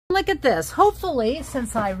Look at this. Hopefully,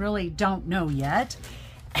 since I really don't know yet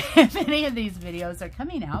if any of these videos are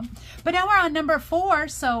coming out, but now we're on number 4,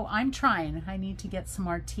 so I'm trying. I need to get some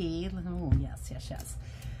more tea. Oh, yes, yes, yes.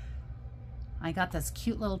 I got this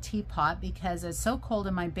cute little teapot because it's so cold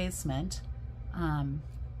in my basement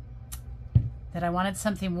that I wanted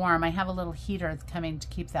something warm. I have a little heater coming to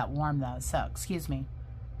keep that warm though, so excuse me.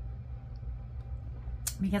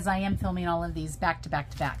 Because I am filming all of these back to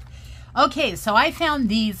back to back. Okay, so I found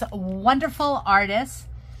these wonderful artists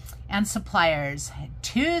and suppliers.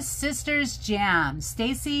 Two Sisters Jam,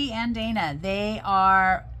 Stacy and Dana. They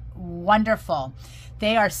are wonderful.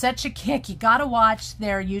 They are such a kick. You gotta watch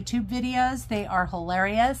their YouTube videos. They are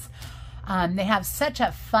hilarious. They have such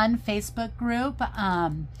a fun Facebook group.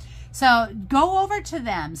 So go over to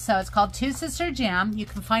them. So it's called Two Sister Jam. You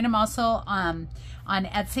can find them also on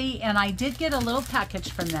Etsy. And I did get a little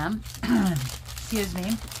package from them. Excuse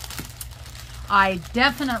me. I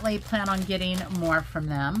definitely plan on getting more from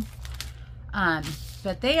them.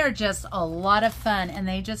 But they are just a lot of fun, and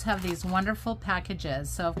they just have these wonderful packages.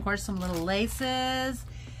 So, of course, some little laces,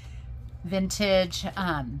 vintage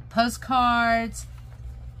postcards,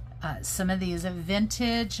 some of these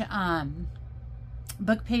vintage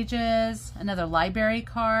book pages, another library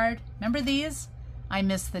card. Remember these? I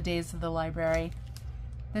miss the days of the library.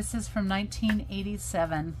 This is from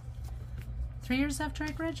 1987, 3 years after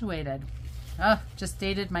I graduated. Oh, just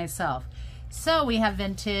dated myself. So we have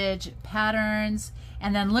vintage patterns,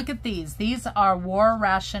 and then look at these. These are war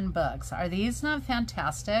ration books. Are these not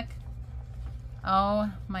fantastic?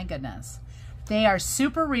 Oh my goodness. They are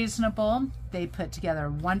super reasonable. They put together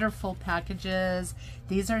wonderful packages.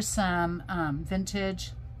 These are some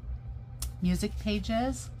vintage music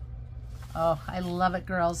pages. Oh, I love it,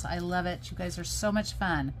 girls. I love it. You guys are so much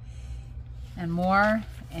fun. And more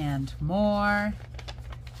and more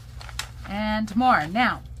and more.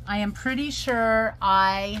 Now, I am pretty sure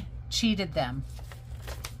I cheated them.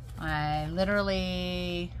 I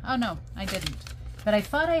literally, oh no, I didn't. But I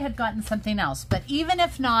thought I had gotten something else. But even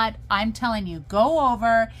if not, I'm telling you, go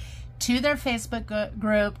over to their Facebook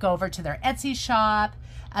group, go over to their Etsy shop.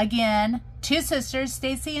 Again, Two Sisters,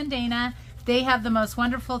 Stacy and Dana. They have the most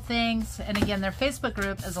wonderful things. And again, their Facebook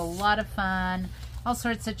group is a lot of fun. All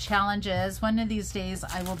sorts of challenges. One of these days,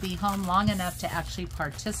 I will be home long enough to actually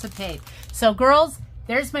participate. So girls,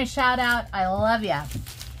 there's my shout out. I love ya.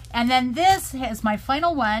 And then this is my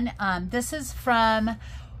final one. This is from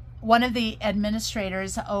one of the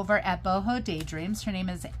administrators over at Boho Daydreams. Her name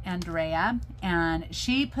is Andrea, and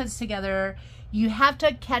she puts together, you have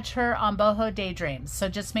to catch her on Boho Daydreams. So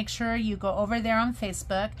just make sure you go over there on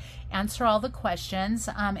Facebook, answer all the questions,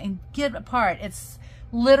 and get a part. It's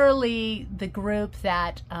literally the group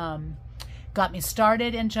that got me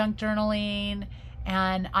started in junk journaling,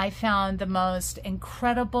 and I found the most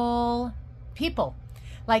incredible people.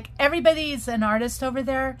 Like, everybody's an artist over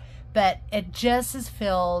there, but it just is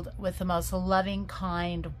filled with the most loving,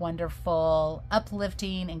 kind, wonderful,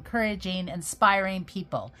 uplifting, encouraging, inspiring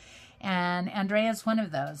people. And Andrea is one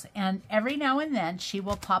of those. And every now and then she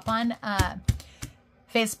will pop on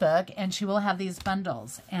Facebook and she will have these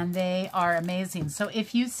bundles, and they are amazing. So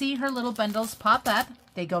if you see her little bundles pop up,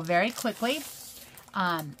 they go very quickly.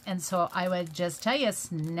 And so I would just tell you,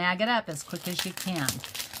 snag it up as quick as you can.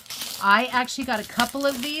 I actually got a couple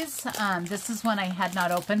of these. This is one I had not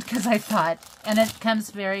opened because I thought, and it comes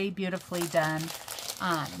very beautifully done.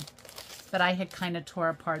 But I had kind of tore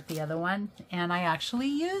apart the other one, and I actually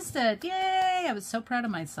used it. Yay! I was so proud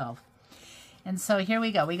of myself. And so here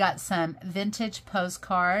we go. We got some vintage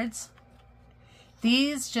postcards.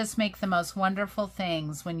 These just make the most wonderful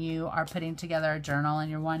things when you are putting together a journal and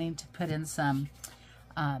you're wanting to put in some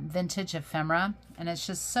vintage ephemera. And it's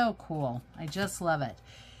just so cool. I just love it.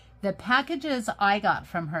 The packages I got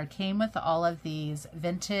from her came with all of these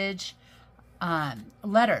vintage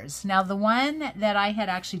letters. Now, the one that I had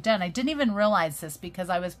actually done, I didn't even realize this because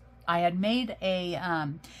I had made a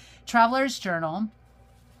traveler's journal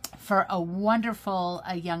for a wonderful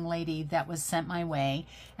young lady that was sent my way.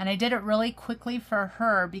 And I did it really quickly for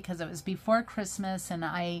her because it was before Christmas and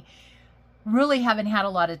I really haven't had a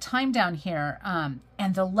lot of time down here.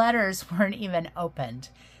 And the letters weren't even opened.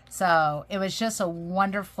 So it was just a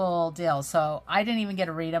wonderful deal. So I didn't even get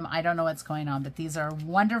to read them. I don't know what's going on, but these are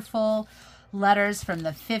wonderful letters from the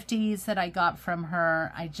 50s that I got from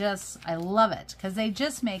her. I love it because they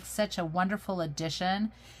just make such a wonderful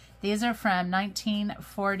addition. These are from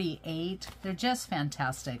 1948. They're just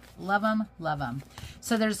fantastic. Love them, love them.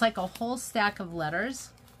 So there's like a whole stack of letters.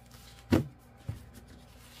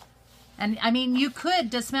 And I mean, you could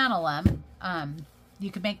dismantle them.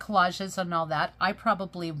 You could make collages and all that. I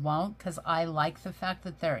probably won't because I like the fact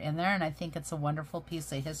that they're in there, and I think it's a wonderful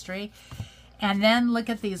piece of history. And then look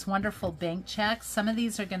at these wonderful bank checks. Some of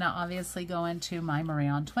these are going to obviously go into my Marie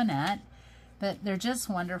Antoinette, but they're just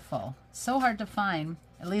wonderful. So hard to find,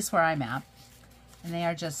 at least where I'm at. And they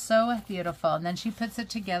are just so beautiful. And then she puts it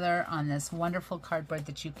together on this wonderful cardboard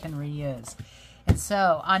that you can reuse. And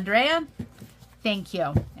so, Andrea, thank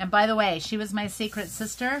you. And by the way, she was my secret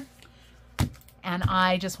sister. And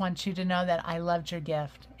I just want you to know that I loved your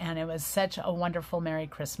gift. And it was such a wonderful Merry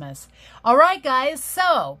Christmas. All right, guys.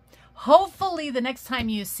 So, hopefully the next time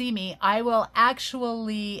you see me, I will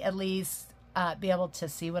actually at least be able to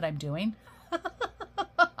see what I'm doing.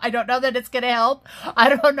 I don't know that it's going to help. I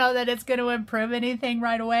don't know that it's going to improve anything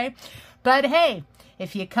right away. But hey,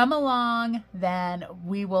 if you come along, then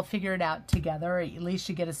we will figure it out together. Or at least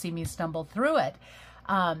you get to see me stumble through it.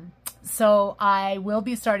 So I will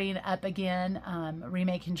be starting up again,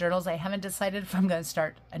 remaking journals. I haven't decided if I'm going to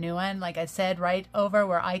start a new one. Like I said, right over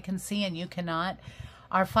where I can see and you cannot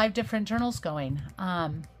are 5 different journals going.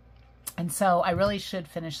 And so I really should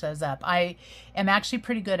finish those up. I am actually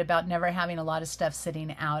pretty good about never having a lot of stuff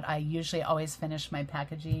sitting out. I usually always finish my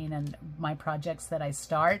packaging and my projects that I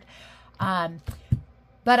start.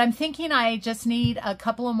 But I'm thinking I just need a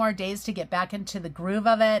couple of more days to get back into the groove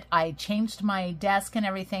of it. I changed my desk and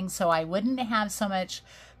everything so I wouldn't have so much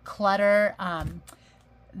clutter.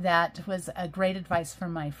 That was a great advice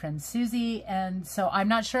from my friend Susie. And so I'm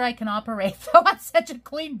not sure I can operate though on such a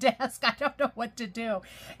clean desk. I don't know what to do.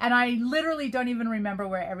 And I literally don't even remember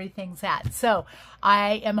where everything's at. So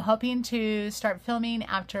I am hoping to start filming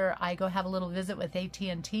after I go have a little visit with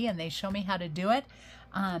AT&T and they show me how to do it.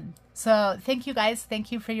 So thank you guys.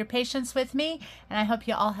 Thank you for your patience with me. And I hope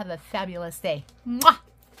you all have a fabulous day. Mwah!